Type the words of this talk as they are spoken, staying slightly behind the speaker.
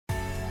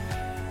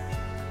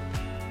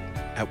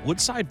At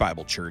Woodside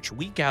Bible Church,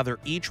 we gather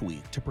each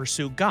week to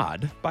pursue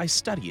God by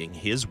studying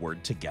His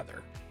Word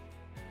together.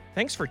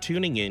 Thanks for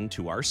tuning in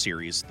to our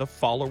series, The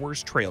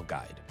Follower's Trail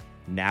Guide,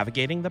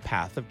 Navigating the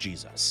Path of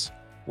Jesus,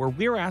 where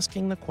we're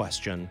asking the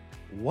question,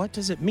 what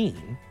does it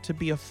mean to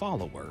be a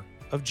follower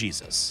of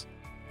Jesus?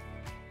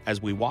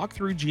 As we walk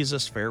through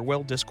Jesus'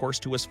 farewell discourse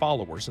to his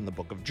followers in the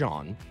book of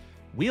John,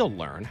 we'll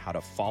learn how to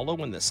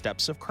follow in the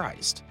steps of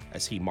Christ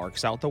as he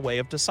marks out the way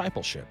of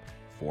discipleship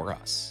for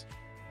us.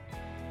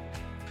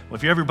 Well,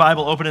 if you have your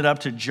Bible, open it up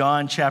to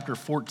John chapter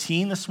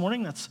 14 this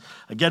morning. That's,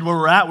 again, where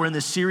we're at. We're in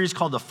this series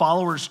called The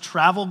Follower's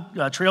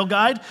Trail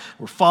Guide.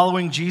 We're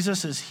following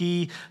Jesus as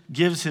he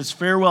gives his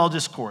farewell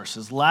discourse,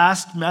 his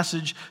last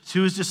message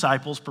to his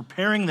disciples,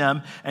 preparing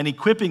them and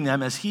equipping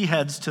them as he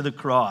heads to the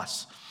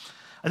cross.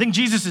 I think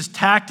Jesus'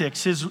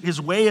 tactics,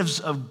 his ways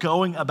of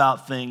going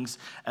about things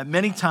at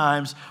many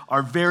times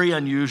are very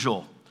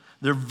unusual.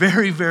 They're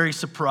very, very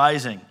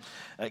surprising.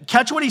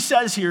 Catch what he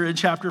says here in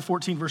chapter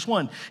 14, verse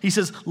 1. He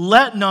says,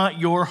 "Let not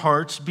your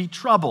hearts be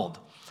troubled."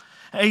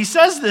 And he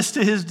says this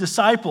to his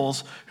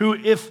disciples who,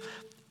 if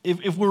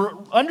we're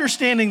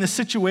understanding the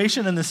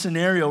situation and the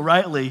scenario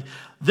rightly,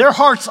 their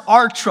hearts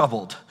are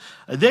troubled.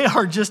 They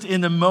are just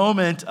in the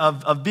moment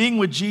of being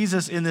with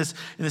Jesus in this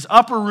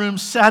upper room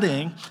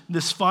setting,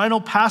 this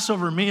final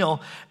Passover meal,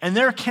 and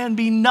there can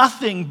be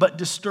nothing but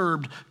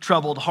disturbed,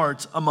 troubled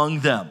hearts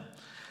among them.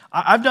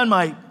 I've done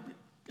my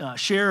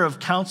share of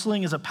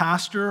counseling as a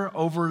pastor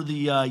over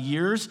the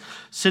years,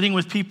 sitting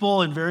with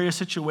people in various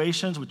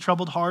situations with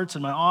troubled hearts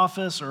in my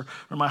office or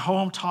my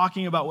home,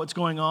 talking about what's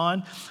going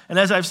on. And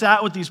as I've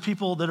sat with these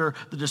people that are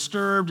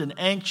disturbed and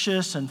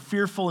anxious and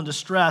fearful and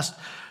distressed,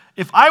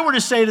 if I were to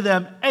say to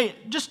them, hey,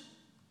 just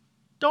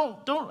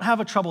don't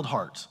have a troubled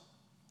heart,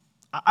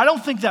 I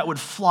don't think that would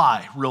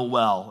fly real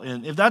well.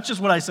 And if that's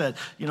just what I said,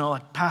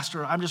 like,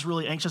 Pastor, I'm just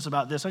really anxious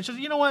about this. I said,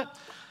 you know what?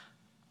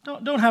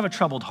 Don't have a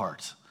troubled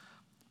heart.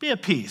 Be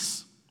at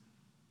peace.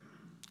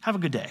 Have a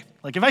good day.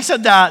 Like, if I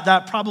said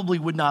that probably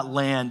would not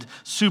land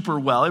super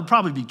well. It would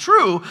probably be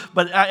true,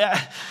 but I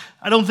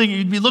don't think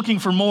you'd be looking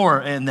for more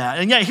in that.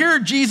 And yet here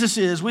Jesus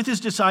is with his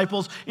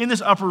disciples in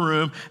this upper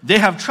room. They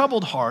have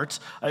troubled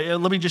hearts.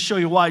 Let me just show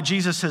you why.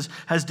 Jesus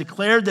has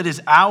declared that his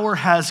hour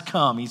has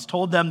come. He's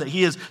told them that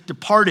he is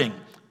departing.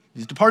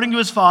 He's departing to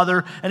his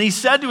Father, and he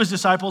said to his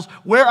disciples,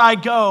 "Where I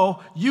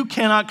go, you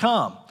cannot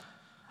come."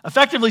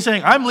 Effectively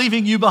saying, I'm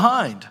leaving you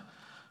behind.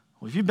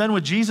 Well, if you've been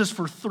with Jesus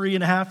for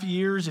 3.5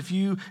 years, if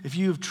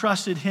you've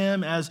trusted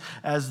him as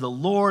the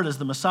Lord, as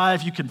the Messiah,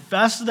 if you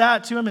confess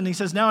that to him and he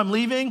says, now I'm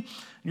leaving, and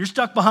you're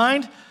stuck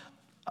behind,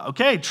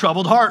 okay,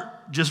 troubled heart,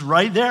 just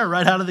right there,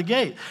 right out of the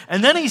gate.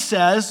 And then he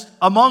says,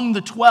 among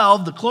the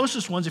 12, the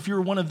closest ones, if you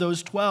were one of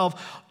those 12,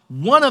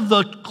 one of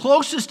the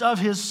closest of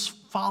his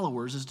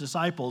followers, his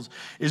disciples,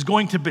 is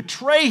going to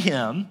betray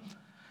him.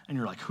 And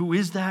you're like, who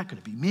is that? Could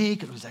it be me?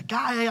 Could it be that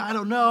guy? I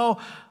don't know.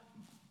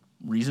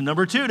 Reason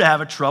number 2 to have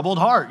a troubled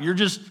heart. You're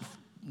just,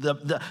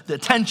 the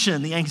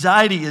tension, the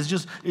anxiety it's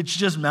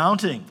just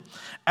mounting.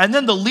 And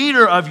then the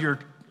leader of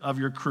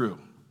your crew.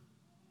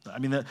 I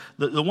mean,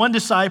 the one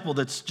disciple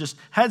that's just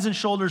heads and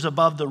shoulders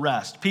above the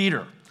rest,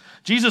 Peter.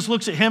 Jesus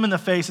looks at him in the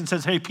face and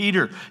says, hey,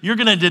 Peter, you're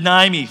going to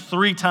deny me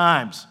 3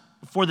 times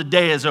before the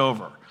day is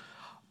over.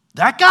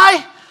 That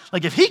guy?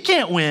 Like, if he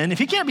can't win, if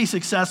he can't be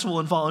successful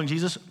in following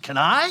Jesus, can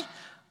I?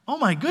 Oh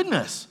my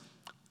goodness.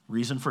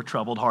 Reason for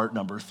troubled heart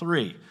number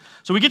 3.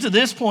 So we get to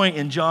this point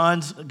in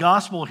John's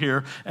gospel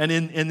here and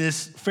in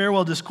this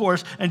farewell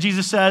discourse, and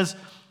Jesus says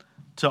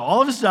to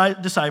all of his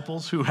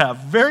disciples who have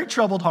very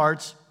troubled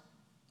hearts,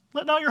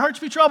 let not your hearts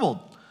be troubled.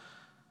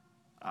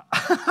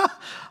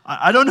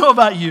 I don't know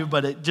about you,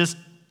 but it just,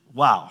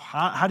 wow,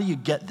 how do you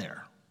get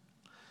there?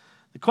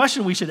 The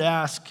question we should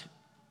ask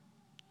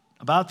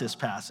about this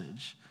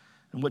passage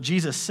and what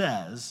Jesus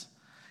says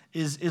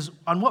is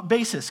on what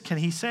basis can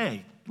he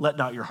say, let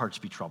not your hearts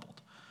be troubled?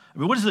 I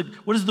mean, what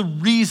is the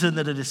reason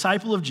that a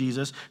disciple of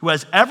Jesus, who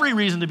has every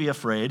reason to be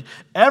afraid,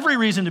 every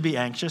reason to be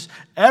anxious,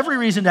 every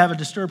reason to have a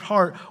disturbed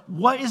heart,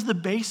 what is the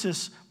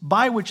basis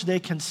by which they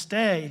can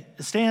stand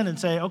and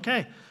say,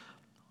 okay,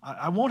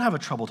 I won't have a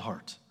troubled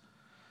heart?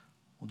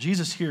 Well,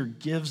 Jesus here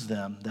gives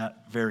them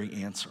that very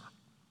answer.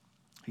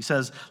 He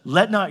says,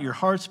 let not your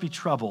hearts be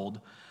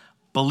troubled.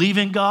 Believe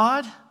in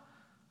God,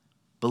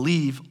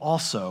 believe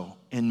also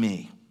in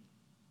me.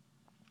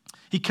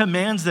 He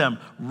commands them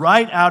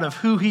right out of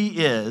who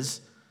he is,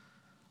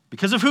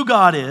 because of who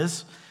God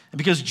is, and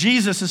because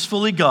Jesus is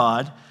fully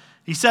God.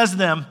 He says to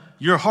them,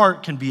 your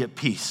heart can be at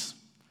peace.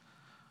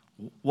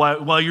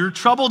 While you're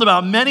troubled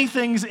about many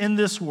things in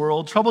this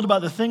world, troubled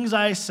about the things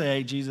I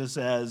say, Jesus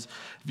says,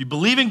 if you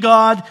believe in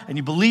God and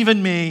you believe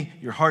in me,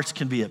 your hearts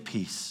can be at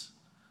peace.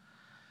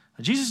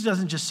 Now, Jesus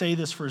doesn't just say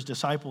this for his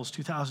disciples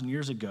 2,000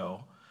 years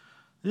ago.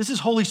 This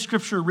is Holy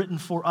Scripture written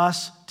for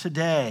us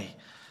today.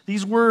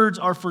 These words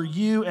are for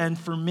you and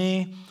for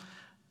me.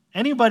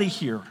 Anybody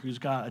here who's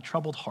got a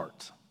troubled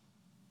heart,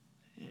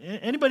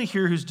 anybody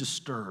here who's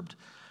disturbed,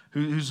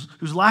 who's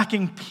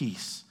lacking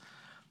peace,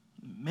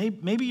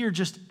 maybe you're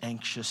just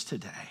anxious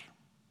today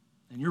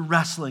and you're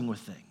wrestling with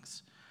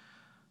things.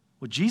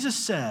 What Jesus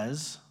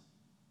says,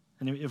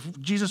 and if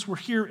Jesus were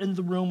here in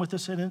the room with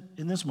us in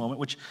this moment,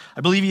 which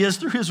I believe he is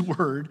through his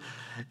word,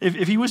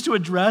 if he was to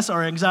address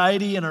our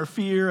anxiety and our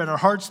fear and our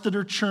hearts that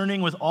are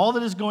churning with all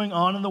that is going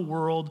on in the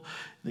world,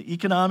 the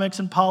economics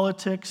and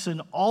politics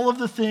and all of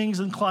the things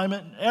and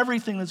climate and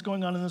everything that's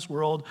going on in this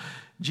world,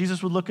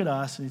 Jesus would look at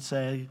us and he'd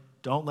say,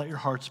 don't let your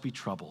hearts be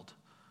troubled.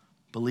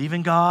 Believe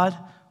in God,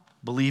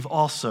 believe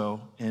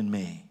also in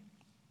me.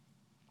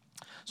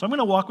 So I'm going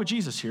to walk with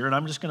Jesus here, and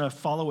I'm just going to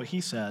follow what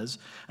he says,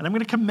 and I'm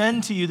going to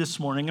commend to you this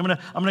morning. I'm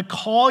going to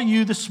call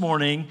you this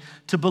morning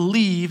to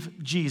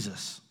believe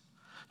Jesus,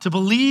 to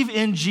believe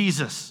in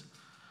Jesus,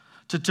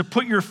 to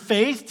put your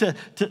faith, to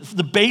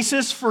the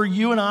basis for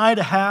you and I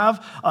to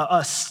have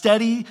a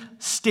steady,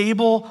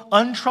 stable,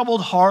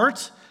 untroubled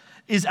heart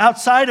is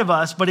outside of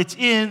us, but it's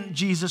in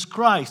Jesus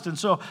Christ. And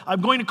so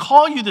I'm going to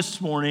call you this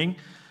morning,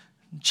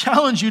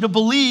 challenge you to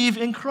believe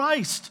in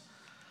Christ.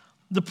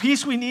 The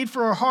peace we need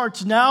for our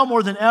hearts now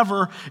more than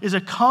ever is a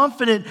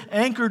confident,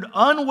 anchored,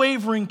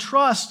 unwavering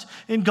trust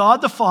in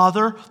God the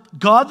Father,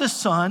 God the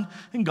Son,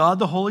 and God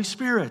the Holy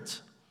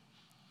Spirit.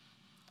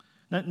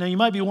 Now you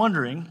might be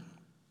wondering,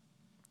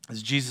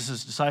 as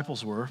Jesus'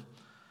 disciples were,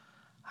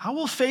 how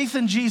will faith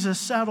in Jesus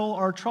settle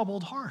our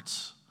troubled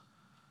hearts?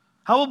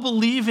 How will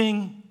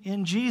believing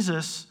in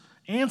Jesus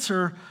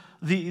answer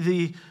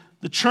the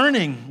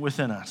churning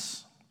within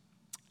us?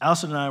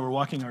 Allison and I were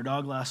walking our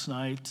dog last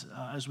night,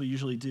 as we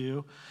usually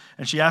do,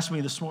 and she asked me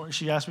this morning.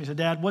 She said,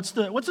 "Dad, what's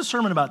the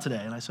sermon about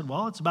today?" And I said,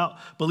 "Well, it's about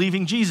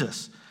believing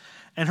Jesus."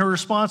 And her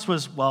response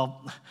was,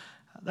 "Well,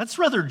 that's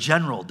rather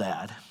general,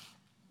 Dad."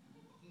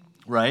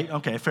 Right?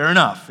 Okay, fair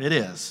enough. It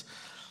is.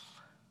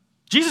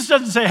 Jesus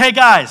doesn't say, "Hey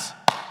guys,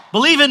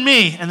 believe in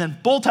me," and then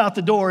bolt out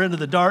the door into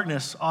the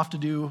darkness, off to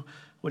do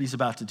what he's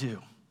about to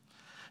do.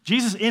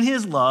 Jesus, in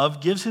his love,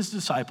 gives his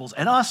disciples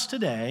and us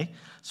today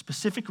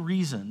specific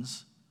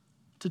reasons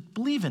to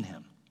believe in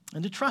him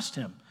and to trust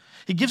him.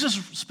 He gives us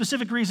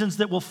specific reasons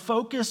that will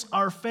focus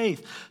our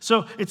faith.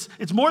 So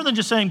it's more than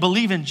just saying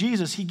believe in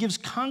Jesus. He gives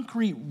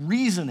concrete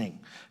reasoning,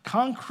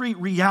 concrete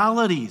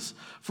realities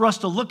for us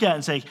to look at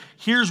and say,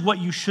 here's what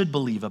you should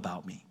believe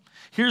about me.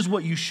 Here's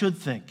what you should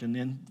think. And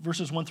in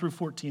verses 1 through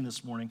 14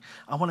 this morning,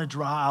 I want to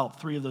draw out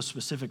 3 of those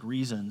specific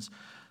reasons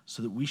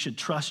so that we should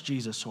trust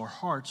Jesus so our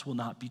hearts will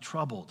not be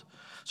troubled.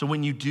 So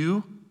when you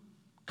do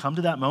come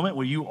to that moment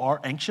where you are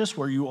anxious,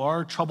 where you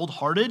are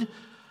troubled-hearted,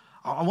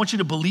 I want you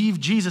to believe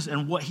Jesus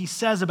and what he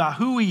says about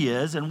who he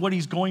is and what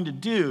he's going to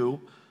do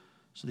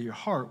so that your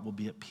heart will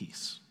be at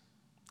peace.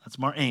 That's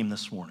my aim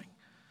this morning.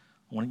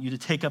 I want you to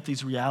take up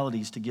these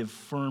realities to give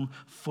firm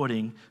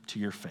footing to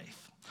your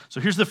faith.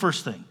 So here's the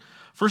first thing.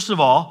 First of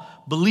all,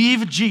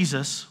 believe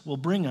Jesus will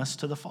bring us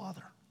to the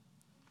Father.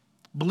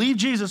 Believe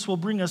Jesus will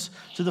bring us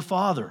to the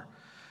Father.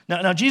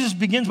 Now, Jesus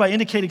begins by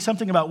indicating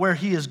something about where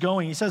he is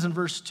going. He says in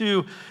verse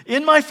 2,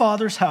 "In my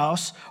Father's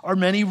house are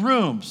many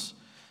rooms.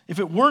 If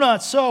it were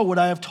not so, would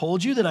I have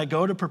told you that I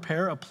go to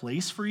prepare a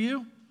place for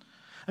you?"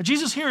 Now,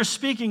 Jesus here is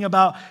speaking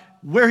about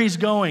where he's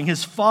going,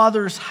 his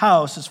Father's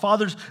house, his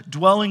Father's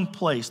dwelling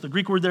place. The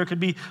Greek word there could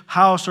be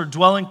house or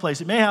dwelling place.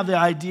 It may have the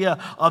idea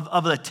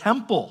of a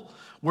temple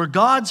where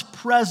God's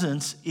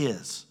presence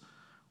is,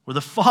 where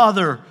the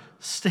Father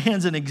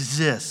stands and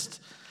exists.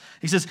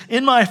 He says,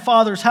 "In my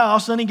Father's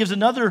house," then he gives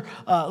another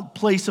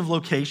place of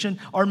location,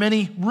 "are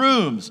many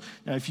rooms."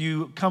 Now, if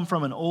you come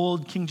from an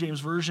old King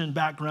James Version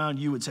background,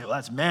 you would say, well,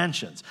 that's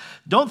mansions.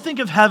 Don't think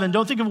of heaven,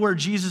 don't think of where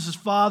Jesus'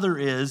 Father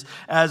is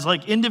as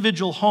like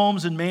individual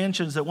homes and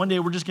mansions that one day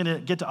we're just going to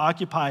get to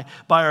occupy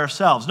by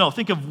ourselves. No,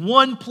 think of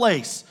one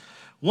place,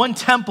 one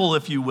temple,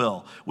 if you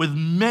will, with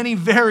many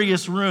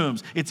various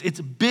rooms.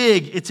 It's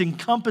big, it's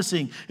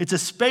encompassing, it's a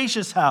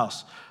spacious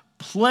house,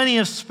 plenty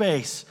of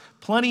space,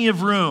 plenty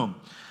of room.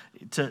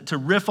 To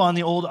riff on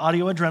the old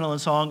Audio Adrenaline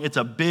song, it's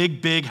a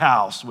big, big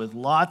house with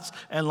lots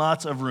and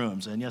lots of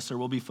rooms. And yes, there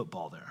will be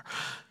football there.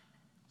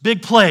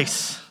 Big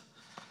place.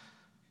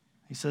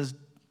 He says,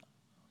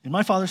 "In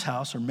my Father's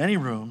house are many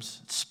rooms.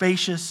 It's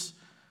spacious.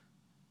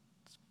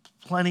 It's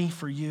plenty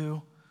for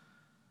you."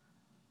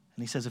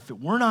 And he says, "If it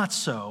were not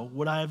so,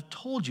 would I have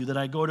told you that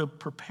I go to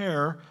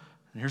prepare,"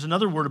 and here's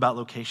another word about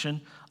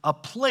location, "a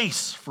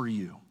place for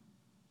you."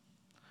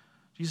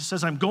 Jesus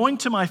says, "I'm going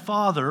to my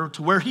Father,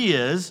 to where he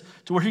is,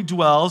 to where he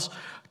dwells,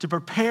 to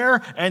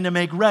prepare and to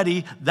make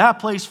ready that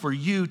place for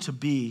you to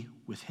be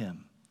with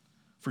him,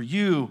 for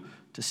you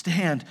to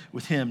stand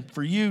with him,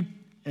 for you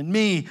and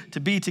me to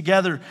be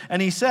together." And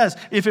he says,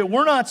 "If it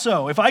were not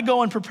so, if I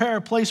go and prepare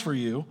a place for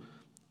you,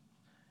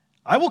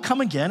 I will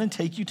come again and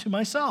take you to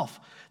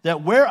myself,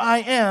 that where I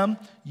am,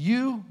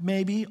 you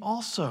may be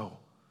also."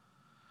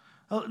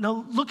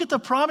 Now, look at the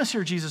promise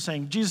here, Jesus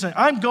saying,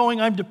 I'm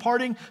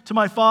departing to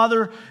my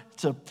Father,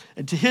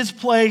 to his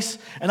place,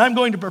 and I'm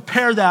going to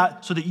prepare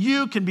that so that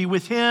you can be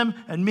with him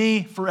and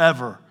me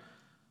forever.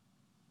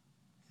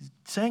 He's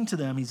saying to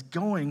them, he's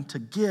going to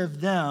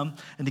give them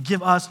and to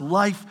give us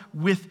life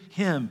with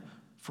him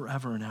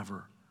forever and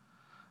ever.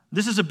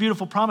 This is a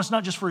beautiful promise,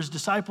 not just for his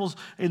disciples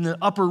in the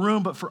upper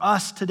room, but for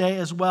us today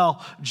as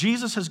well.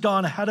 Jesus has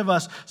gone ahead of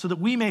us so that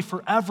we may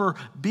forever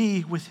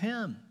be with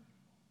him.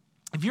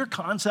 If your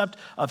concept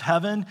of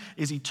heaven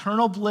is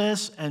eternal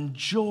bliss and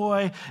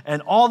joy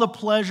and all the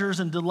pleasures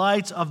and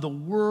delights of the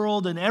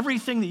world and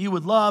everything that you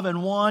would love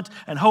and want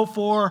and hope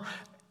for,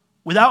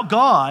 without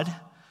God,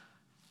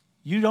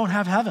 you don't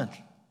have heaven.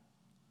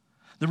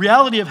 The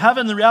reality of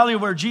heaven, the reality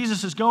of where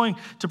Jesus is going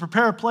to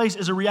prepare a place,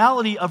 is a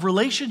reality of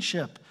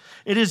relationship.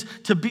 It is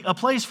to be a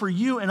place for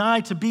you and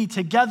I to be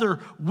together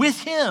with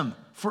him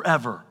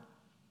forever,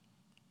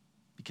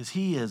 because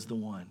he is the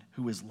one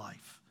who is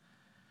life.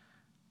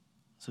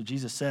 So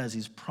Jesus says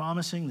he's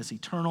promising this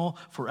eternal,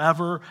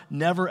 forever,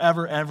 never,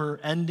 ever,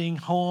 ever ending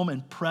home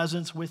and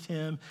presence with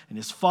him in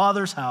his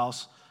Father's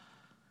house.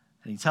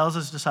 And he tells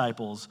his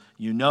disciples,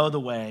 you know the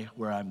way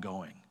where I'm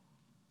going.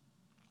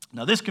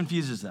 Now this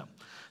confuses them.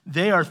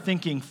 They are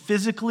thinking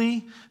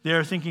physically, they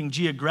are thinking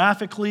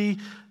geographically,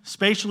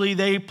 spatially.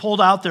 They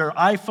pulled out their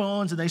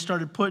iPhones and they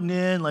started putting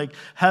in like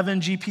heaven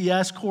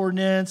GPS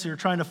coordinates. They're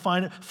trying to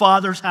find it,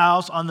 Father's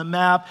house on the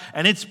map,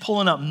 and it's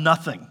pulling up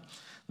nothing.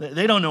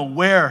 They don't know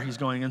where he's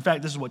going. In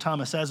fact, this is what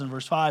Thomas says in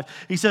verse 5.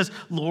 He says,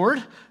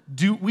 Lord,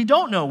 we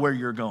don't know where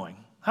you're going.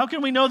 How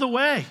can we know the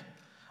way?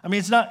 I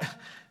mean,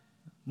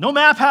 no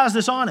map has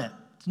this on it.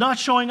 It's not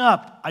showing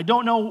up. I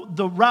don't know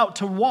the route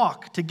to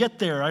walk to get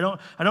there. I don't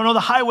know the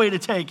highway to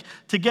take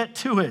to get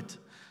to it.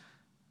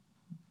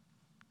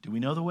 Do we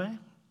know the way?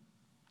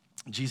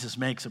 Jesus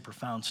makes a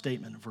profound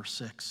statement in verse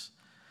 6.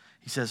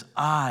 He says,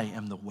 I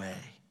am the way.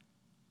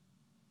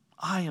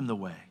 I am the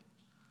way.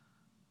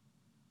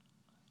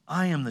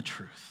 I am the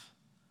truth.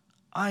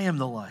 I am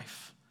the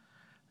life.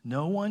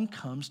 No one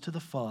comes to the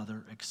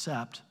Father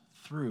except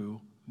through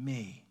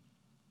me.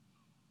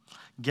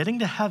 Getting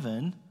to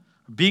heaven,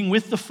 being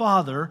with the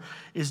Father,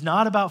 is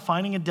not about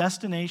finding a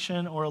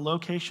destination or a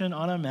location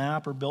on a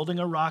map or building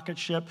a rocket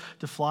ship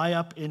to fly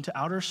up into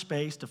outer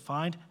space to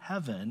find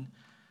heaven.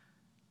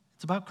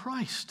 It's about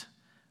Christ.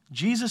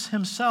 Jesus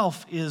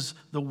himself is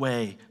the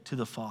way to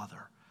the Father.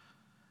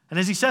 And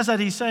as he says that,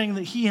 he's saying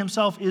that he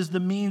himself is the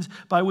means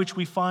by which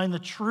we find the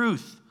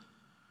truth.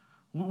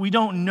 We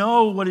don't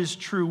know what is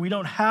true. We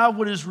don't have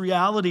what is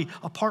reality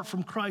apart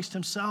from Christ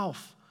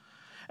himself.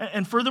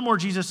 And furthermore,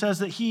 Jesus says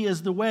that he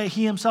is the way.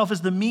 He himself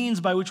is the means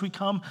by which we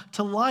come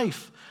to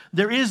life.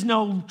 There is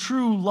no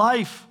true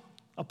life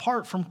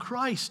apart from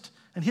Christ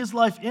and his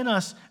life in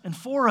us and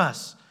for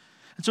us.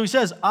 And so he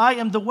says, I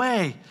am the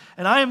way,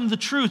 and I am the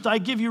truth. I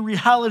give you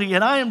reality,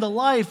 and I am the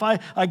life.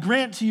 I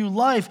grant to you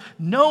life.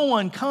 No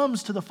one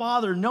comes to the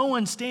Father. No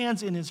one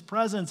stands in his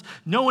presence.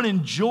 No one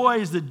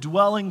enjoys the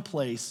dwelling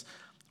place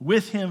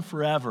with him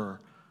forever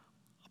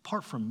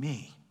apart from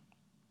me.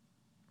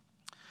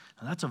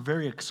 Now, that's a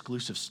very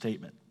exclusive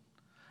statement,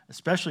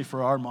 especially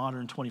for our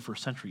modern 21st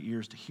century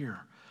ears to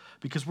hear,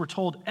 because we're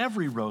told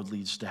every road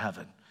leads to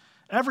heaven.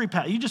 Every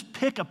path. You just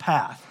pick a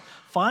path.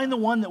 Find the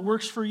one that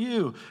works for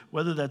you,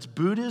 whether that's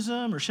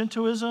Buddhism or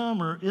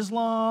Shintoism or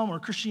Islam or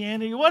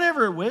Christianity,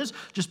 whatever it is.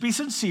 Just be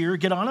sincere,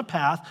 get on a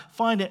path,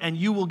 find it, and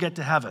you will get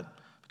to heaven,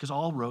 because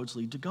all roads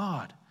lead to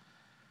God.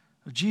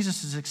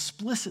 Jesus is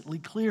explicitly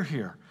clear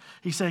here.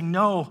 He's saying,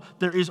 no,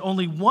 there is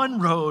only one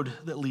road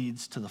that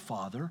leads to the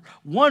Father,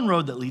 one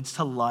road that leads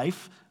to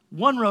life,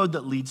 one road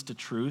that leads to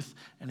truth,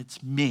 and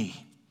it's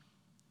me.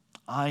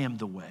 I am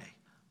the way,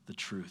 the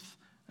truth,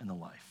 and the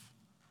life.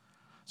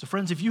 So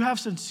friends, if you have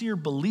sincere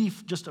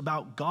belief just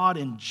about God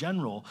in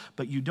general,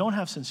 but you don't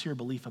have sincere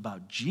belief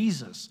about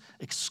Jesus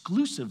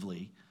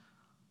exclusively,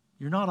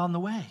 you're not on the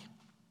way.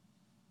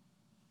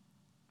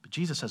 But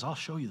Jesus says, I'll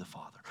show you the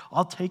Father.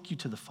 I'll take you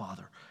to the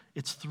Father.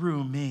 It's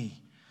through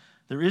me.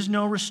 There is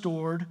no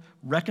restored,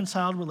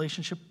 reconciled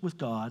relationship with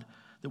God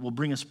that will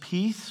bring us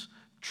peace,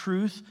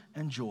 truth,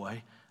 and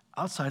joy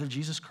outside of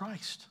Jesus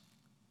Christ.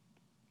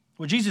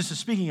 What Jesus is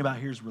speaking about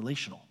here is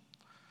relational.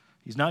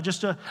 He's not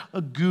just a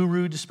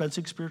guru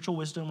dispensing spiritual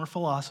wisdom or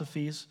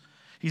philosophies.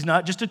 He's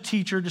not just a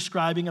teacher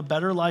describing a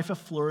better life of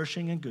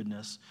flourishing and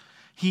goodness.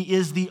 He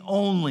is the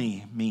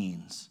only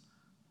means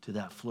to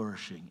that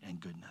flourishing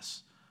and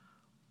goodness,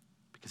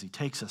 because he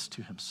takes us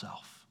to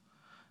himself.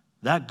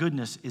 That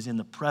goodness is in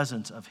the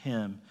presence of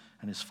him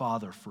and his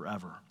Father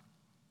forever.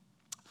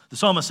 The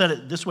psalmist said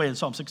it this way in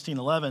Psalm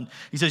 16:11.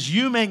 He says,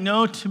 you make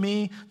known to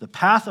me the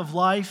path of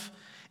life.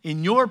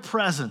 In your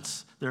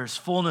presence there is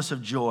fullness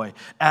of joy.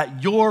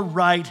 At your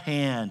right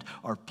hand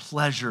are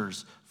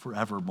pleasures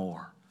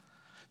forevermore.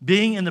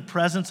 Being in the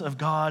presence of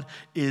God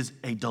is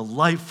a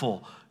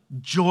delightful,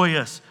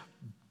 joyous,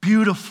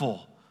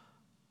 beautiful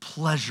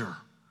pleasure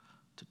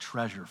to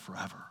treasure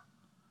forever.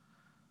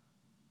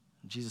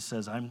 And Jesus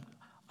says, I'm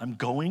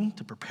going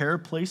to prepare a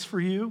place for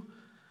you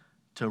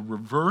to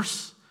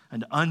reverse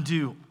and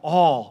undo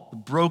all the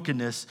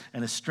brokenness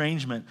and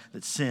estrangement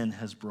that sin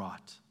has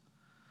brought.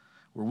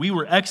 Where we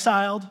were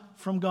exiled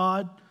from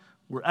God,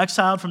 we're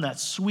exiled from that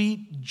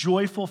sweet,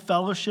 joyful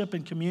fellowship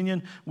and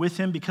communion with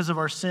him because of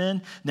our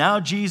sin.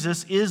 Now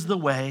Jesus is the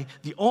way,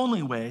 the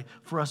only way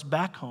for us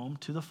back home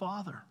to the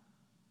Father.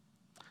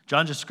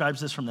 John describes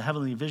this from the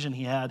heavenly vision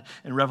he had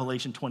in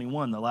Revelation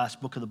 21, the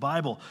last book of the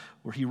Bible,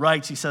 where he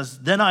writes, he says,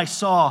 "Then I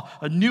saw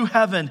a new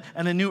heaven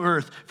and a new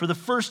earth, for the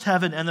first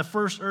heaven and the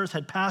first earth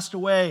had passed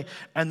away,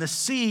 and the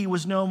sea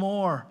was no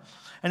more.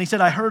 And he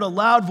said, I heard a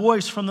loud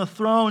voice from the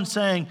throne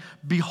saying,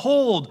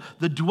 'Behold,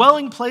 the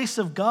dwelling place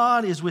of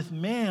God is with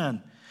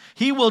man.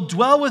 He will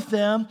dwell with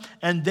them,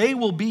 and they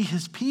will be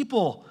his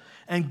people.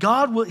 And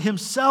God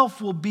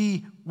himself will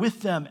be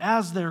with them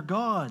as their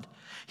God.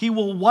 He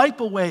will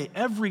wipe away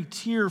every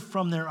tear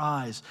from their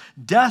eyes.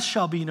 Death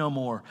shall be no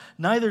more.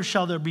 Neither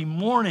shall there be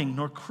mourning,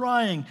 nor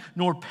crying,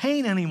 nor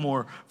pain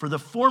anymore, for the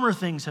former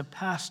things have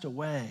passed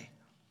away.'"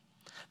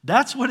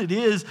 That's what it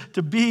is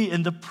to be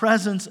in the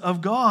presence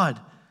of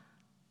God.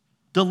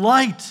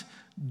 Delight,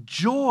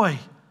 joy,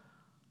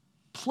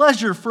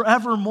 pleasure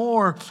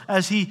forevermore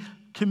as he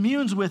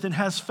communes with and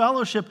has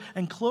fellowship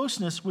and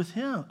closeness with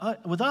him,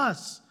 with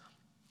us.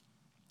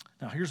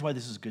 Now, here's why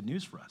this is good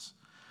news for us.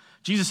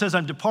 Jesus says,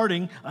 "I'm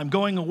departing, I'm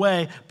going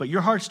away, but your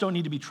hearts don't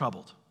need to be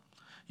troubled.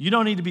 You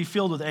don't need to be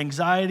filled with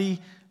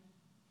anxiety,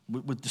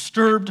 with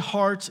disturbed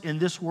hearts in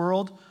this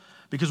world,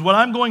 because what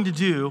I'm going to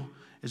do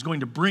is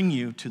going to bring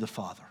you to the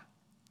Father.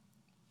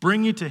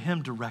 Bring you to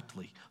him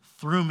directly,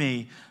 through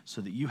me, so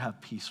that you have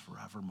peace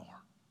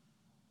forevermore."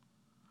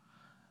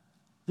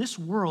 This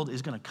world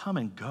is going to come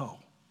and go.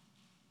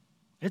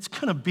 It's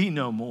going to be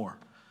no more.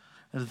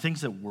 And the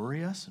things that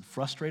worry us and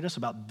frustrate us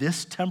about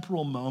this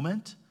temporal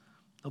moment,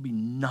 there'll be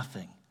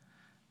nothing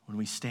when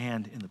we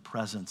stand in the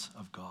presence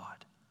of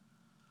God.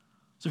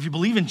 So if you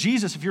believe in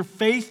Jesus, if your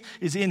faith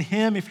is in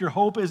him, if your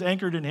hope is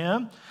anchored in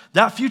him,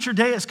 that future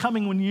day is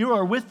coming when you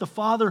are with the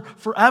Father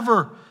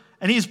forever,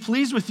 and he is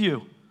pleased with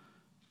you.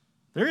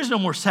 There is no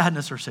more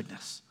sadness or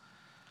sickness.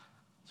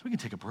 So we can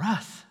take a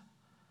breath.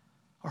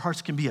 Our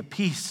hearts can be at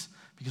peace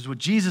because what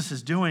Jesus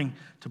is doing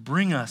to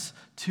bring us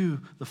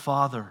to the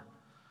Father.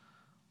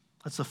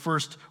 That's the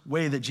first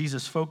way that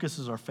Jesus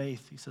focuses our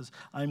faith. He says,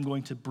 I'm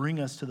going to bring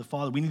us to the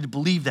Father. We need to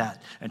believe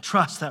that and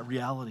trust that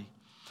reality.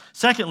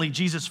 Secondly,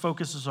 Jesus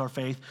focuses our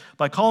faith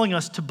by calling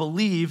us to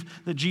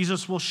believe that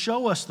Jesus will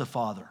show us the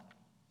Father.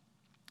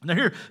 Now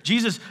here,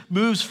 Jesus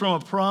moves from a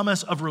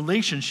promise of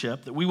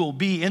relationship, that we will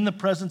be in the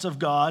presence of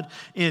God,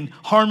 in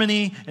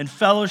harmony and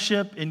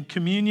fellowship, in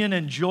communion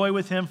and joy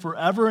with him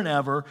forever and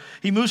ever.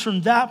 He moves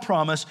from that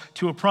promise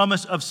to a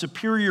promise of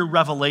superior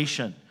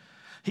revelation.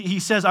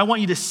 He says, I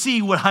want you to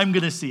see what I'm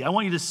going to see. I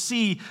want you to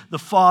see the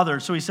Father.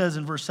 So he says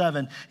in verse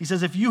 7, he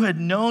says, if you had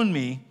known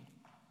me,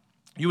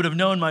 you would have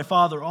known my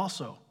Father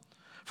also.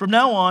 From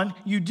now on,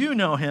 you do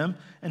know him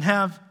and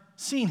have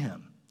seen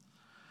him.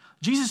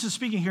 Jesus is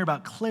speaking here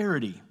about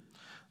clarity.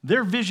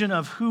 Their vision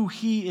of who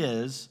he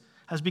is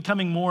has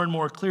becoming more and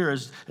more clear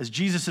as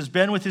Jesus has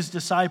been with his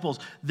disciples.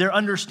 Their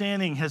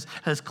understanding has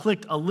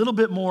clicked a little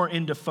bit more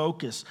into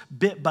focus,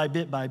 bit by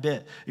bit by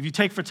bit. If you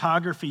take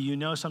photography, you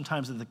know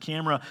sometimes that the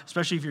camera,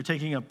 especially if you're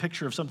taking a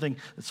picture of something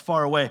that's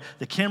far away,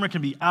 the camera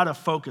can be out of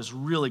focus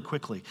really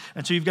quickly.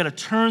 And so you've got to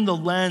turn the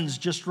lens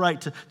just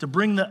right to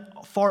bring the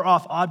far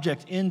off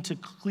object into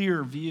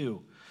clear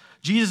view.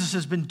 Jesus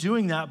has been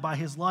doing that by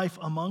his life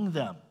among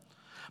them.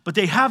 But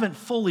they haven't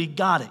fully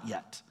got it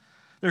yet.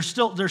 There's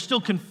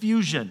still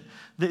confusion.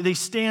 They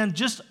stand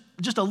just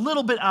a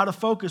little bit out of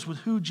focus with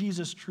who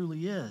Jesus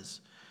truly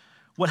is.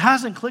 What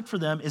hasn't clicked for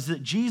them is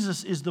that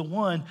Jesus is the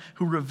one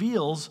who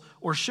reveals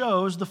or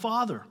shows the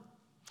Father.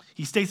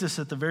 He states this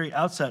at the very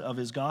outset of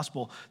his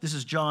gospel. This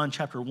is John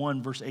chapter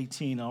 1, verse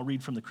 18. I'll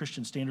read from the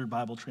Christian Standard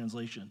Bible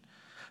translation.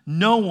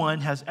 No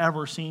one has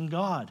ever seen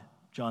God,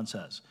 John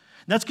says.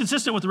 And that's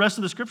consistent with the rest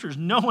of the scriptures.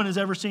 No one has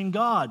ever seen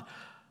God.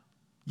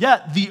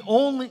 Yet the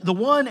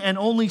one and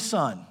only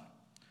Son,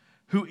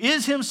 who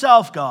is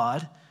himself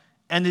God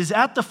and is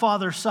at the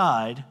Father's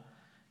side,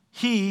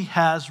 he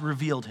has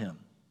revealed him.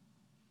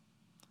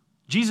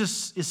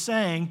 Jesus is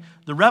saying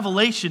the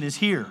revelation is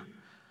here.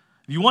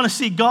 If you want to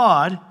see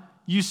God,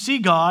 you see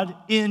God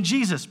in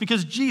Jesus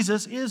because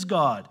Jesus is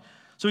God.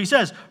 So he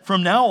says,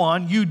 from now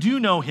on, you do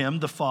know him,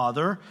 the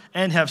Father,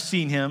 and have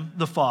seen him,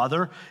 the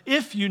Father,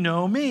 if you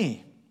know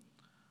me.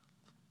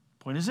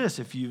 Point is this,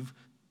 if you've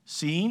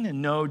seen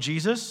and know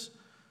Jesus,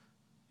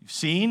 you've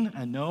seen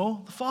and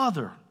know the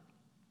Father.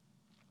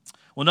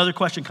 Well, another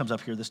question comes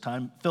up here this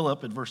time.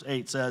 Philip in verse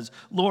 8 says,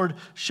 Lord,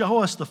 show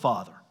us the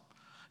Father.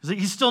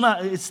 He's still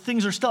not,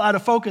 things are still out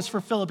of focus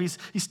for Philip. He's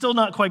still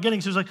not quite getting.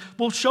 So he's like,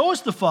 well, show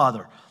us the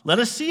Father. Let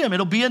us see him.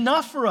 It'll be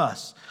enough for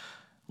us.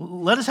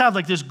 Let us have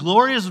like this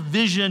glorious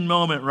vision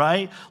moment,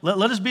 right?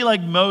 Let us be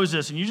like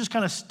Moses, and you just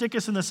kind of stick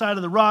us in the side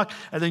of the rock,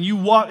 and then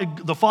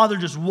the Father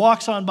just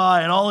walks on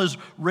by in all his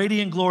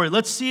radiant glory.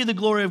 Let's see the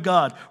glory of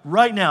God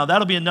right now.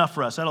 That'll be enough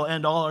for us. That'll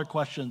end all our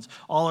questions,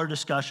 all our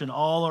discussion,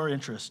 all our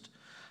interest.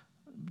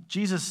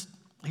 Jesus,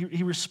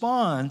 he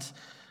responds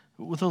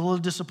with a little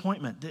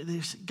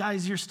disappointment.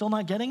 Guys, you're still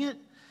not getting it?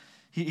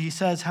 He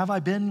says, have I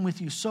been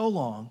with you so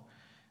long,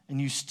 and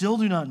you still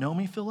do not know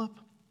me, Philip?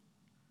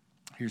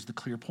 Here's the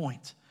clear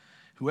point.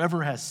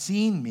 Whoever has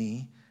seen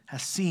me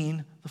has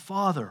seen the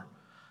Father.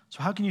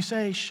 So how can you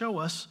say, show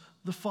us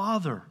the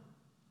Father?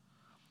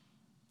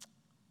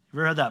 Have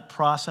you ever had that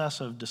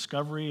process of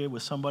discovery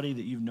with somebody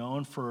that you've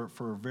known for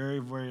a very,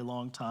 very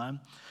long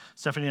time?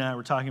 Stephanie and I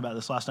were talking about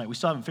this last night. We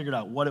still haven't figured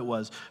out what it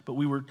was, but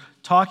we were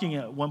talking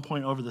at one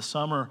point over the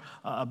summer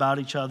about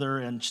each other,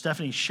 and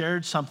Stephanie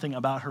shared something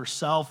about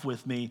herself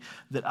with me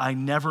that I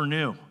never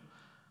knew.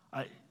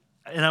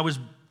 I was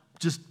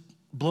just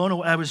blown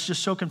away. I was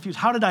just so confused.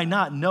 How did I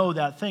not know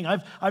that thing?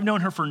 I've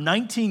known her for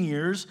 19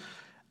 years.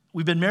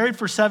 We've been married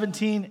for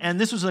 17,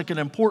 and this was like an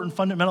important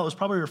fundamental. It was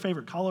probably her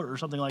favorite color or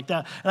something like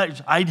that.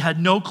 And I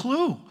had no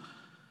clue.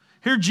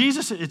 Here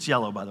Jesus, it's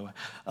yellow, by the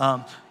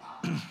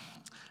way.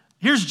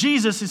 Here's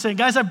Jesus. He's saying,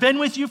 guys, I've been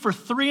with you for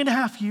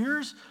 3.5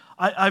 years.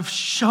 I've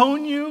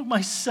shown you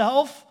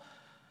myself.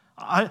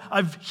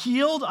 I've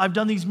healed. I've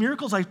done these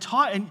miracles. I've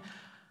taught. And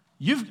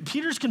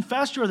Peter's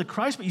confessed you are the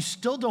Christ, but you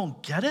still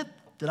don't get it,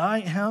 that I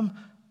am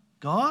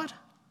God?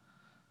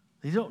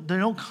 They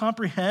don't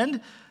comprehend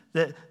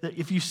that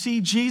if you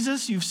see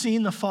Jesus, you've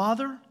seen the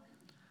Father.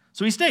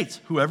 So he states,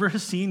 whoever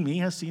has seen me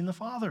has seen the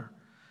Father.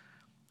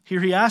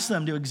 Here he asks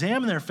them to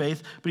examine their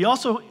faith, but he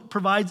also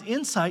provides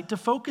insight to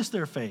focus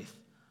their faith.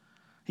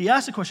 He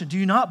asks the question, do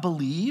you not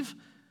believe?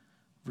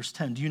 Verse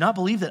 10, do you not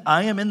believe that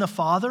I am in the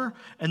Father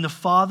and the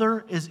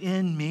Father is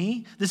in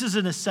me? This is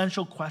an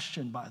essential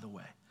question, by the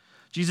way.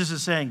 Jesus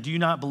is saying, do you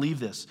not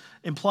believe this?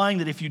 Implying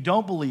that if you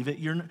don't believe it,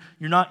 you're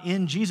not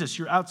in Jesus.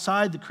 You're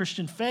outside the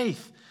Christian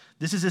faith.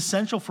 This is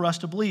essential for us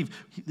to believe.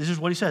 This is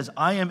what he says,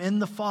 I am in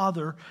the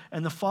Father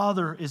and the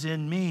Father is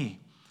in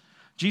me.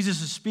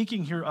 Jesus is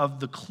speaking here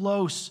of the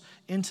close,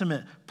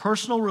 intimate,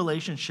 personal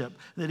relationship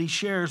that he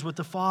shares with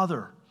the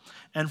Father.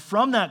 And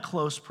from that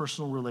close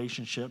personal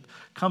relationship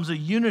comes a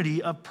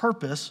unity of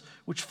purpose,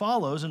 which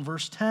follows in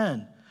verse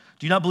 10.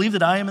 Do you not believe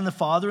that I am in the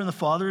Father and the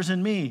Father is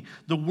in me?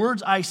 The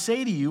words I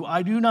say to you,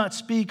 I do not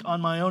speak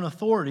on my own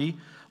authority,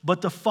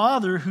 but the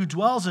Father who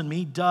dwells in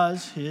me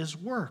does his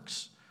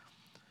works.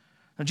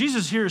 Now,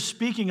 Jesus here is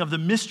speaking of the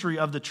mystery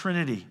of the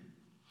Trinity,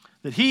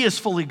 that he is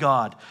fully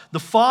God. The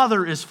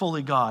Father is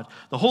fully God.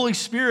 The Holy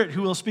Spirit,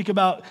 who we'll speak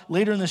about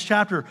later in this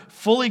chapter,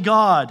 fully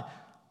God,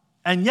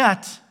 and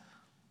yet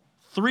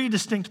 3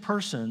 distinct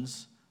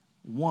persons,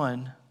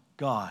 one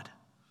God,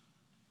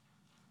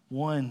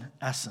 one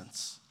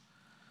essence.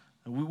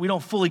 We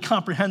don't fully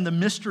comprehend the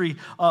mystery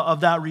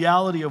of that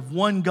reality of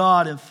one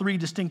God and 3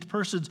 distinct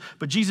persons,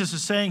 but Jesus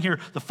is saying here,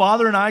 the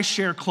Father and I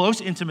share close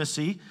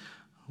intimacy.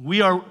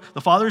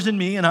 The Father is in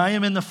me and I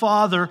am in the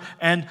Father,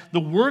 and the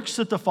works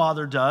that the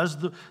Father does,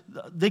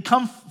 they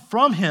come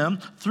from him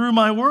through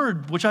my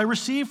word, which I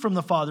receive from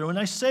the Father and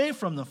I say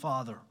from the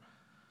Father.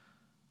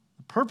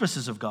 The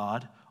purposes of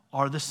God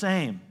are the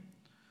same.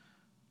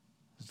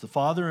 As the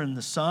Father and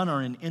the Son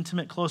are in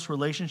intimate, close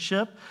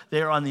relationship,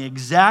 they are on the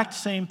exact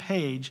same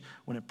page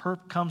when it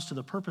comes to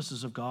the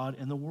purposes of God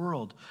in the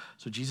world.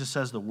 So Jesus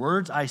says, the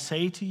words I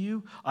say to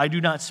you, I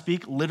do not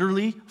speak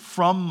literally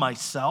from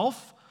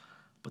myself,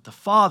 but the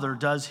Father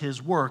does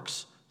his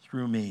works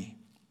through me.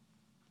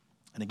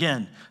 And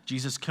again,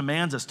 Jesus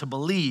commands us to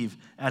believe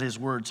at his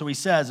word. So he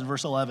says in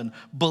verse 11,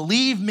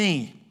 believe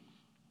me.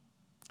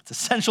 It's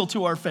essential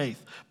to our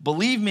faith.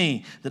 Believe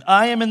me that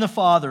I am in the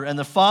Father and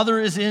the Father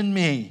is in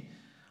me,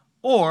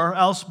 or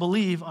else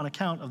believe on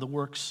account of the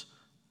works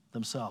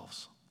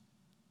themselves.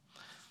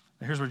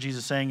 Now here's what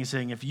Jesus is saying. He's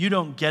saying, if you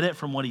don't get it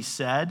from what he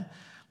said,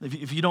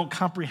 if you don't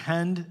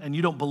comprehend and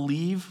you don't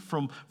believe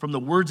from the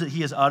words that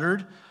he has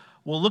uttered,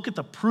 well, look at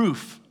the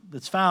proof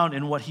that's found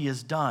in what he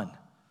has done.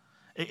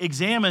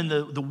 Examine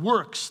the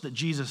works that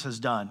Jesus has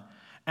done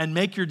and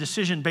make your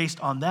decision based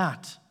on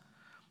that.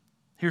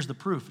 Here's the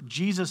proof.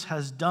 Jesus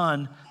has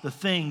done the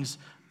things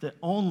that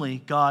only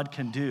God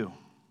can do.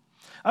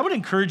 I would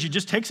encourage you,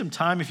 just take some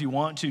time if you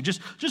want to.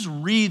 Just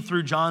read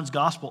through John's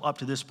gospel up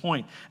to this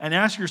point and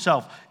ask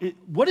yourself,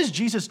 what is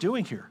Jesus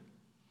doing here?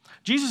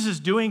 Jesus is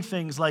doing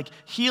things like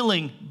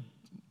healing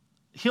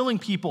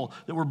people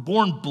that were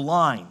born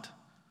blind,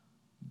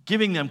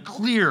 giving them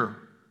clear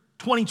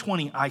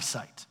 20/20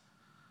 eyesight.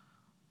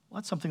 Well,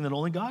 that's something that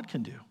only God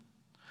can do.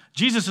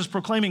 Jesus is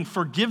proclaiming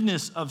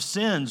forgiveness of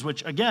sins,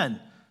 which, again,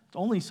 it's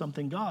only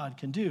something God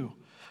can do.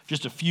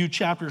 Just a few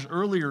chapters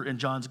earlier in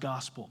John's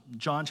gospel,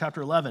 John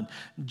chapter 11,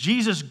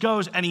 Jesus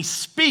goes and he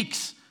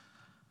speaks.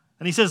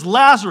 And he says,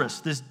 Lazarus,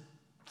 this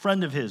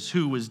friend of his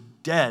who was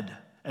dead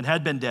and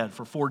had been dead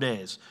for 4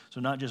 days, so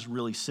not just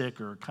really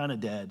sick or kind of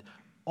dead,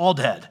 all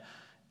dead,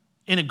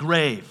 in a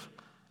grave.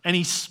 And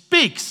he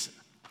speaks. And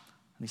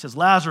he says,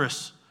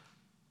 Lazarus,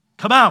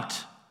 come out.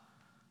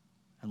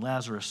 And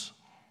Lazarus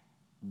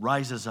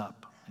rises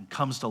up and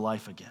comes to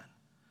life again.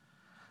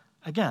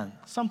 Again,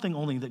 something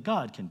only that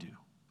God can do,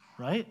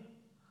 right?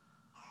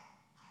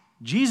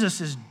 Jesus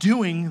is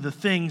doing the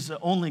things that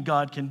only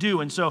God can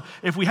do. And so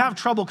if we have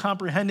trouble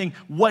comprehending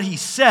what he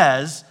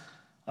says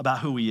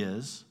about who he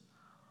is,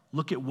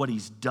 look at what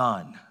he's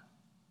done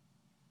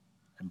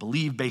and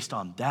believe based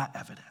on that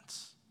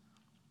evidence.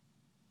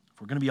 If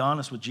we're going to be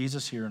honest with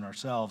Jesus here and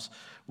ourselves,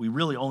 we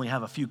really only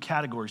have a few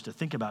categories to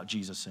think about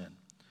Jesus in.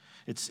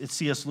 It's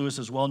C.S.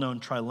 Lewis's well-known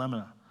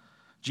trilemma.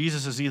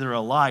 Jesus is either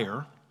a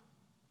liar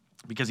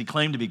because he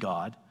claimed to be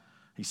God.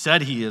 He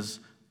said he is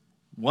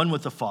one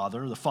with the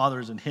Father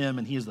is in him,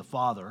 and he is the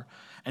Father.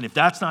 And if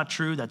that's not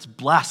true, that's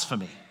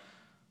blasphemy,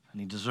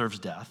 and he deserves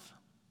death.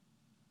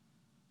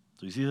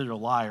 So he's either a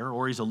liar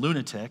or he's a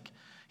lunatic.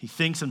 He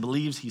thinks and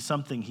believes he's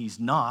something he's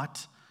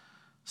not,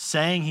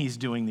 saying he's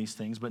doing these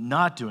things, but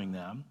not doing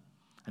them.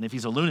 And if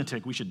he's a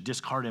lunatic, we should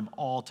discard him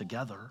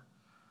altogether.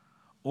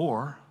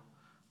 Or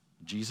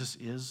Jesus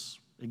is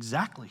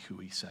exactly who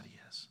he said he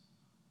is.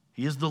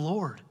 He is the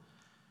Lord.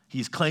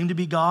 He's claimed to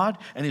be God,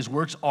 and his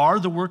works are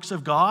the works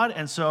of God.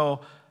 And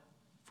so,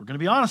 if we're going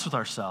to be honest with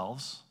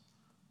ourselves,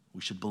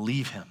 we should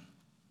believe him.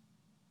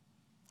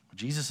 What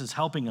Jesus is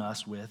helping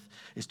us with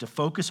is to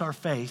focus our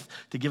faith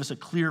to give us a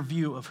clear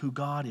view of who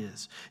God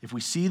is. If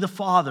we see the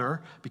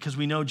Father because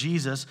we know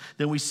Jesus,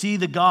 then we see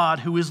the God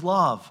who is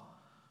love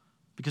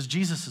because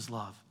Jesus is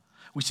love.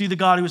 We see the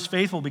God who is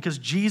faithful because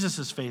Jesus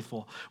is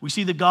faithful. We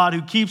see the God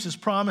who keeps his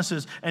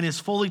promises and is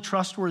fully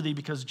trustworthy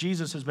because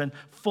Jesus has been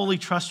fully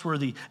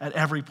trustworthy at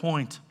every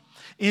point.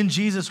 In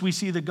Jesus, we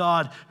see the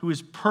God who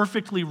is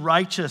perfectly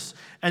righteous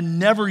and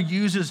never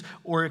uses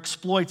or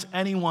exploits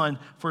anyone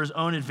for his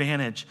own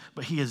advantage,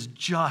 but he is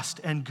just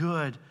and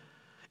good.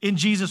 In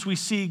Jesus, we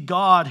see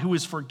God who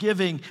is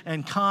forgiving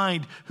and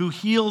kind, who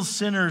heals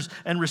sinners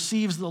and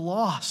receives the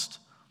lost.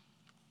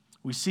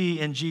 We see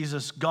in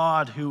Jesus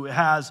God who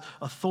has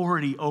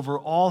authority over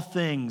all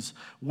things,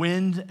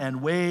 wind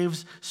and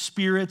waves,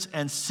 spirits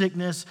and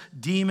sickness,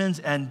 demons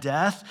and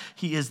death.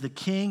 He is the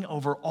king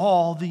over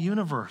all the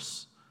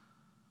universe.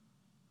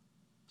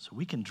 So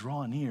we can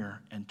draw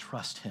near and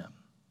trust him.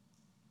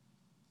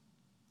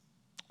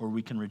 Or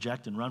we can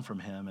reject and run from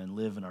him and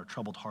live in our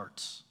troubled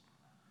hearts.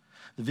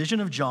 The vision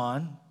of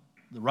John,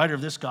 the writer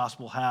of this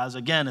gospel, has,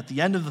 again, at the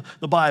end of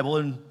the Bible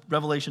in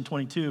Revelation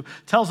 22,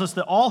 tells us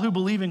that all who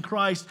believe in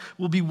Christ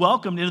will be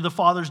welcomed into the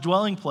Father's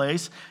dwelling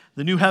place,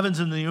 the new heavens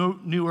and the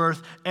new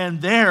earth,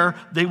 and there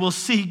they will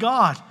see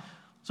God.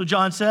 So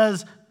John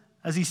says,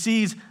 as he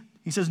says,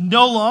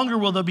 no longer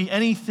will there be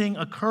anything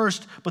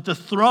accursed, but the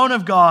throne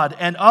of God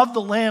and of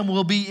the Lamb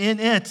will be in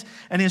it,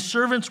 and his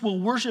servants will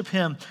worship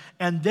him,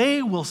 and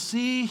they will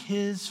see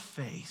his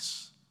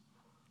face.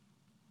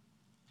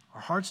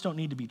 Our hearts don't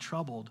need to be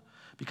troubled,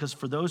 because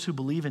for those who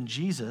believe in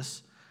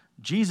Jesus,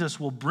 Jesus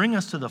will bring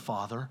us to the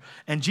Father,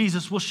 and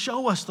Jesus will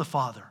show us the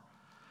Father.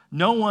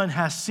 No one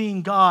has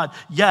seen God,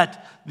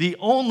 yet the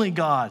only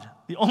God,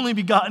 the only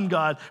begotten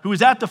God, who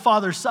is at the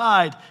Father's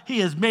side, he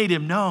has made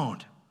him known.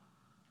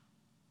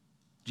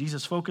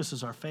 Jesus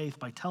focuses our faith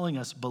by telling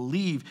us,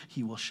 believe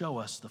he will show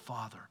us the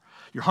Father.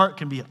 Your heart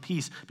can be at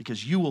peace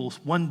because you will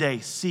one day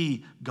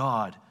see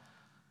God.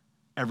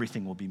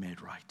 Everything will be made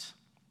right.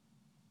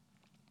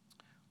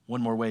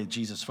 One more way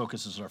Jesus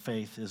focuses our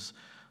faith is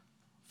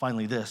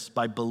finally this,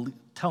 by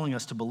telling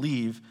us to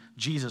believe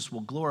Jesus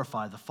will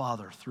glorify the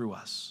Father through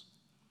us.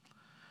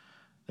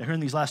 Now, here in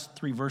these last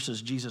 3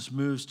 verses, Jesus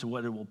moves to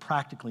what it will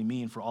practically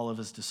mean for all of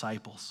his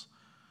disciples.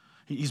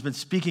 He's been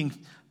speaking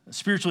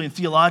spiritually and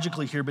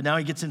theologically here, but now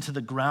he gets into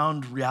the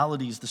ground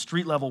realities, the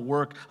street level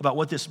work about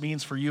what this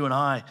means for you and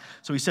I.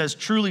 So he says,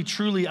 truly,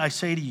 truly, I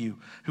say to you,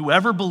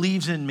 whoever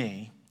believes in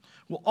me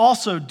will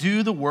also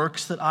do the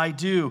works that I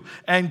do,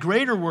 and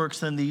greater works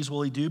than these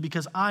will he do,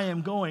 because I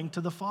am going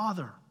to the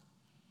Father.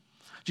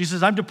 Jesus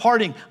says, I'm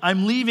departing,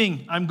 I'm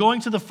leaving, I'm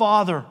going to the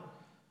Father.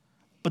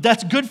 But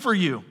that's good for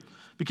you,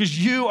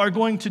 because you are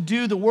going to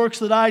do the works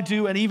that I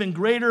do, and even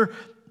greater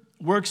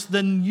works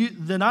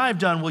than I've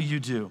done will you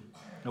do.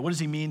 Now, what does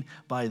he mean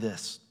by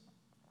this?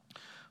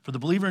 For the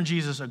believer in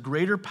Jesus, a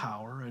greater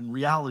power and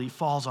reality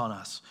falls on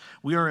us.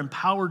 We are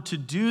empowered to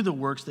do the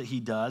works that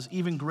he does,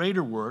 even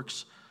greater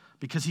works,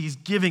 because he's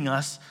giving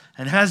us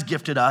and has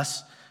gifted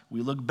us.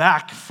 We look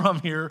back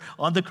from here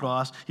on the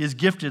cross. He has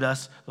gifted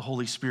us the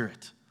Holy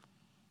Spirit.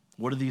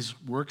 What are these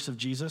works of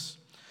Jesus?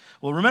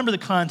 Well, remember the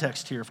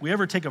context here. If we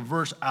ever take a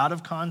verse out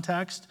of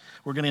context,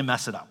 we're going to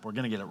mess it up. We're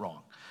going to get it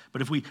wrong.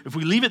 But if we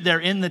leave it there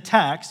in the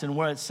text and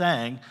what it's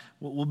saying,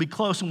 we'll be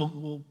close and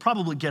we'll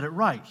probably get it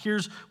right.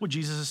 Here's what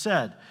Jesus has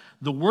said.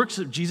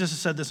 Jesus has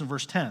said this in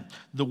verse 10.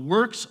 The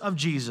works of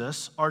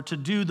Jesus are to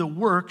do the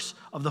works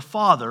of the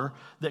Father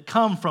that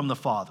come from the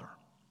Father.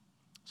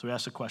 So we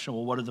ask the question,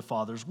 well, what are the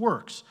Father's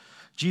works?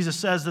 Jesus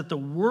says that the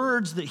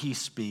words that he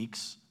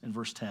speaks, in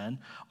verse 10,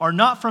 are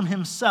not from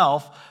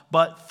himself,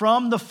 but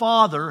from the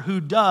Father who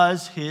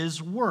does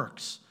his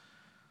works.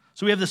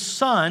 So we have the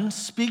Son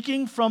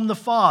speaking from the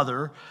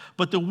Father,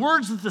 but the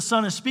words that the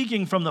Son is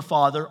speaking from the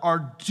Father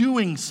are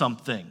doing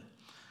something.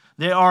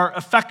 They are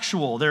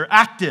effectual, they're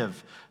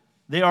active.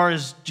 They are,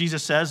 as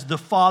Jesus says, the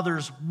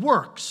Father's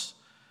works.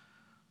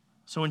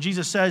 So when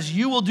Jesus says,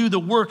 you will do the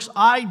works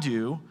I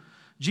do,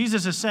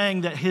 Jesus is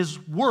saying that his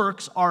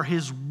works are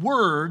his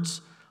words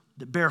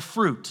that bear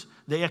fruit.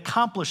 They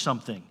accomplish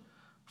something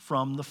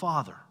from the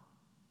Father.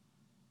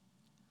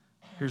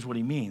 Here's what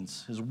he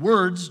means. His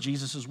words,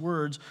 Jesus'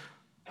 words,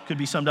 could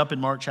be summed up in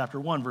Mark chapter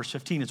 1, verse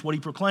 15. It's what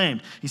he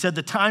proclaimed. He said,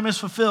 the time is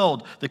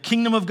fulfilled. The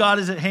kingdom of God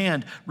is at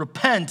hand.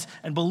 Repent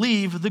and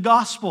believe the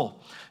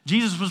gospel.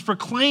 Jesus was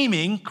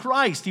proclaiming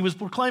Christ. He was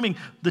proclaiming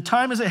the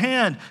time is at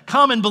hand.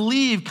 Come and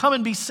believe. Come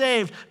and be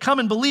saved. Come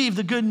and believe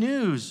the good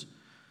news.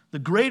 The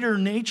greater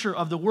nature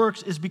of the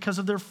works is because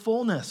of their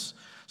fullness.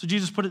 So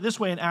Jesus put it this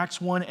way in Acts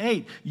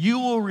 1:8. You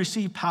will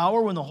receive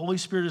power when the Holy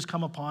Spirit has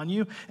come upon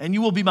you, and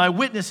you will be my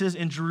witnesses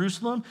in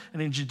Jerusalem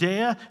and in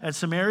Judea and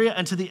Samaria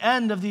and to the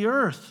end of the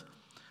earth.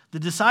 The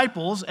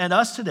disciples and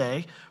us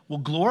today will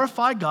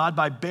glorify God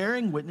by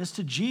bearing witness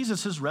to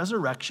Jesus'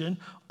 resurrection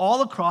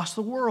all across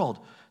the world,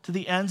 to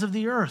the ends of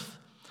the earth.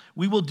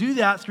 We will do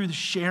that through the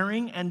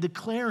sharing and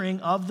declaring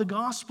of the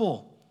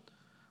gospel.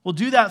 We'll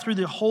do that through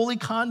the holy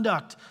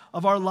conduct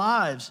of our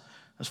lives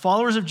as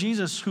followers of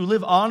Jesus who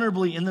live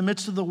honorably in the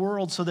midst of the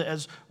world, so that,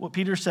 as what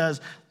Peter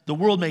says, the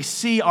world may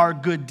see our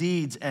good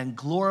deeds and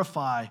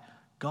glorify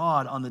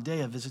God on the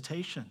day of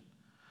visitation.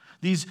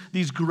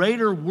 These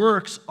greater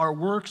works are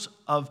works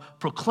of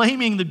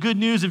proclaiming the good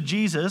news of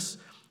Jesus,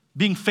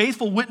 being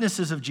faithful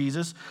witnesses of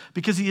Jesus,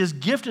 because he has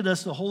gifted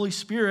us the Holy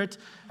Spirit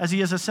as he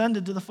has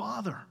ascended to the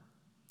Father.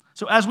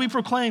 So as we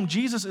proclaim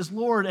Jesus is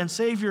Lord and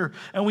Savior,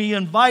 and we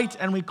invite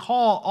and we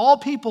call all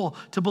people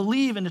to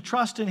believe and to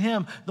trust in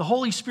him, the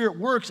Holy Spirit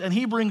works and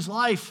he brings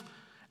life,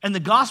 and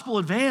the gospel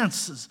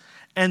advances,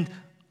 and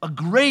a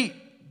great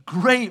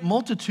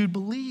multitude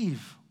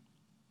believe.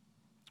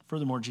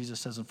 Furthermore, Jesus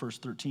says in verse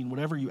 13,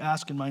 whatever you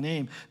ask in my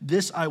name,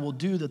 this I will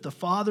do, that the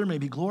Father may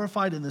be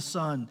glorified in the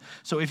Son.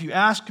 So if you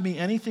ask me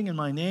anything in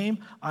my name,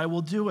 I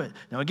will do it.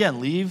 Now again,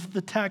 leave the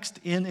text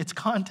in its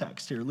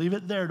context here. Leave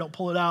it there. Don't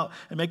pull it out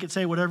and make it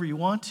say whatever you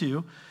want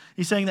to.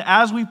 He's saying that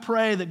as we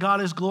pray that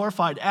God is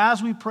glorified,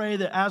 as we pray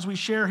that as we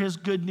share his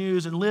good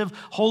news and live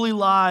holy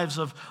lives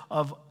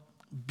of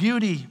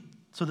beauty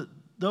so that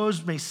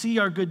those may see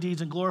our good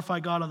deeds and glorify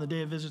God on the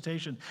day of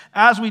visitation,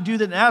 as we do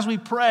that and as we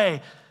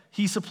pray,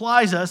 he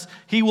supplies us,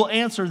 he will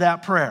answer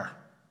that prayer.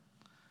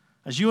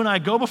 As you and I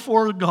go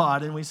before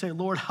God and we say,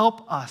 Lord,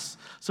 help us,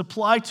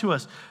 supply to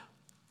us.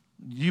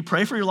 You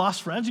pray for your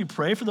lost friends, you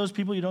pray for those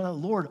people you don't know.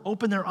 Lord,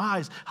 open their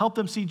eyes, help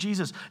them see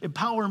Jesus.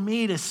 Empower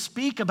me to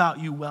speak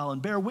about you well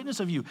and bear witness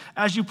of you.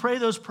 As you pray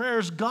those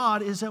prayers,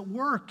 God is at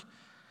work.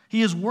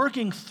 He is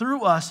working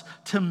through us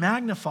to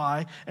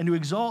magnify and to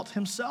exalt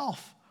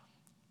himself.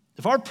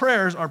 If our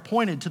prayers are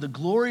pointed to the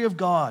glory of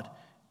God,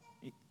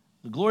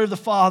 the glory of the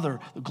Father,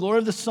 the glory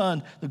of the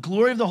Son, the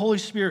glory of the Holy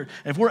Spirit.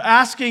 And if we're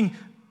asking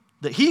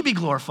that he be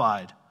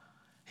glorified,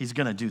 he's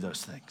going to do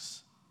those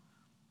things.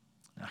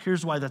 Now,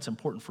 here's why that's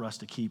important for us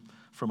to keep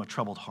from a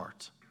troubled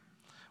heart.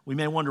 We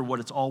may wonder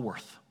what it's all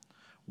worth.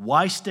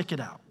 Why stick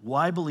it out?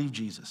 Why believe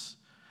Jesus?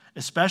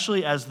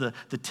 Especially as the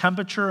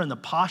temperature and the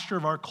posture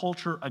of our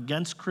culture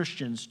against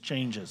Christians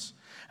changes.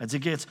 As it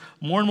gets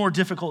more and more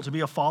difficult to be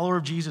a follower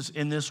of Jesus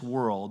in this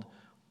world,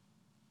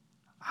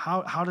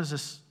 how does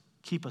this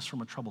keep us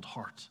from a troubled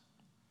heart?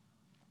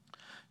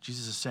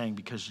 Jesus is saying,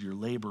 because your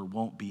labor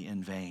won't be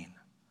in vain.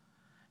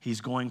 He's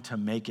going to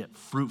make it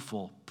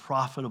fruitful,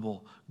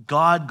 profitable,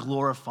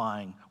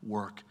 God-glorifying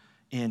work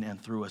in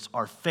and through us.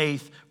 Our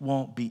faith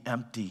won't be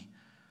empty.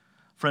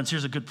 Friends,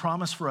 here's a good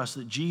promise for us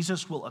that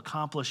Jesus will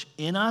accomplish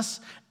in us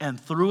and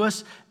through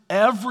us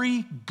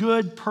every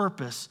good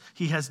purpose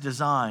he has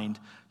designed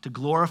to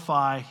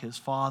glorify his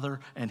Father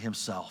and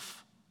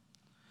himself.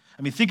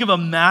 I mean, think of a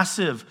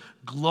massive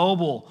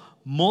global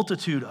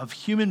multitude of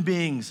human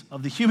beings,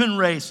 of the human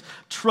race,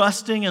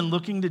 trusting and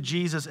looking to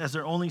Jesus as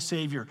their only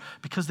Savior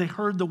because they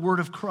heard the word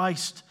of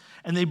Christ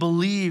and they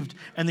believed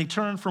and they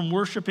turned from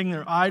worshiping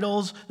their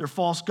idols, their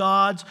false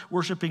gods,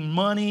 worshiping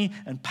money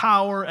and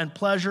power and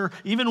pleasure,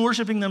 even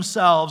worshiping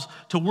themselves,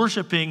 to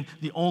worshiping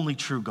the only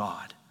true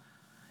God.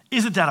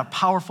 Isn't that a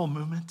powerful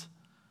movement?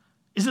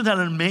 Isn't that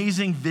an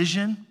amazing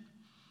vision?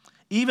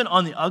 Even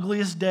on the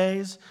ugliest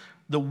days,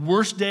 the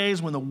worst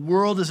days when the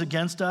world is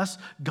against us,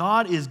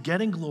 God is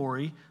getting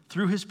glory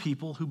through his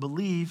people who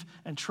believe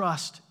and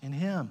trust in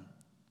him.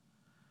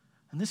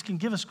 And this can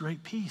give us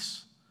great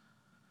peace.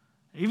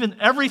 Even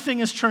everything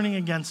is turning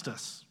against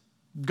us.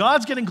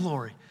 God's getting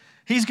glory.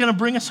 He's going to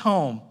bring us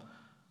home.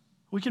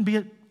 We can be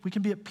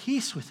at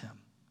peace with him.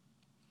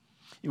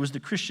 It was the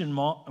Christian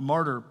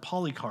martyr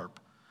Polycarp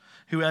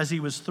who, as he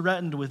was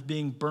threatened with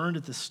being burned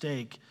at the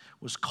stake,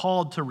 was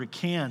called to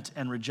recant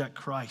and reject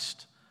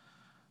Christ.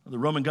 The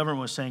Roman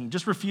government was saying,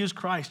 just refuse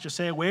Christ, just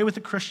say away with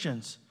the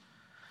Christians.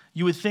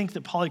 You would think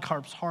that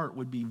Polycarp's heart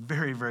would be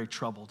very, very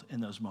troubled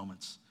in those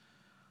moments.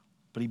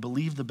 But he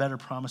believed the better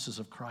promises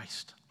of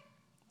Christ.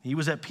 He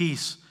was at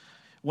peace.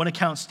 One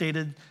account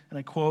stated, and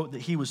I quote,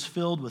 that he was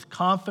filled with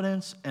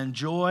confidence and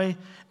joy,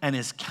 and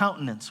his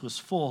countenance was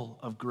full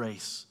of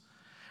grace.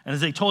 And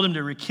as they told him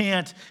to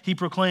recant, he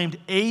proclaimed,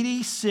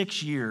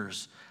 86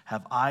 years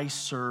have I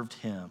served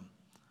him,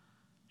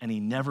 and he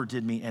never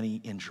did me any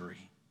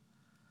injury.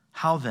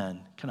 How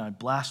then can I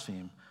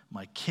blaspheme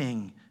my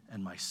King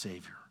and my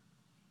Savior?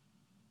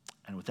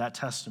 And with that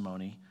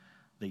testimony,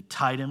 they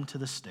tied him to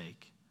the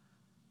stake,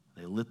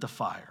 they lit the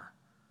fire,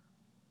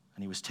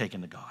 and he was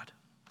taken to God.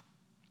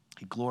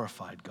 He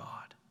glorified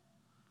God.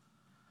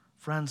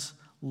 Friends,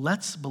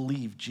 let's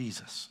believe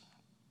Jesus.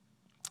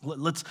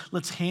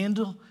 Let's hand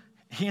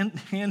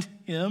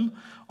him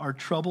our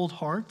troubled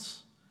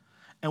hearts,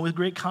 and with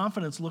great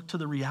confidence look to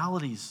the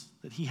realities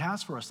that he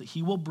has for us, that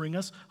he will bring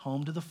us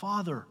home to the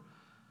Father.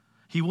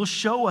 He will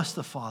show us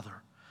the Father.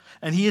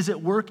 And he is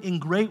at work in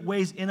great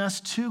ways in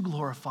us to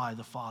glorify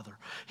the Father.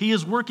 He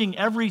is working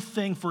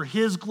everything for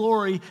his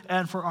glory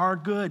and for our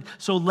good.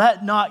 So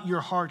let not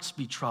your hearts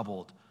be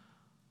troubled.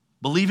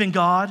 Believe in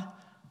God,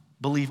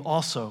 believe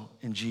also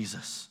in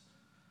Jesus,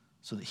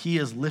 so that he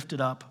is lifted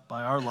up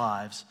by our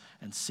lives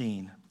and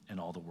seen in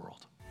all the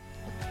world.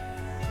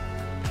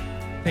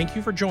 Thank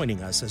you for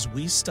joining us as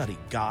we study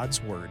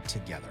God's Word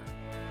together.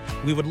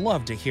 We would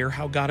love to hear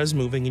how God is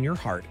moving in your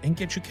heart and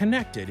get you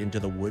connected into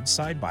the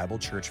Woodside Bible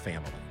Church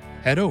family.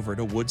 Head over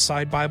to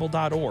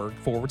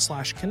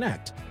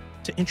woodsidebible.org/connect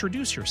to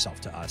introduce yourself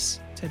to us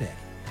today.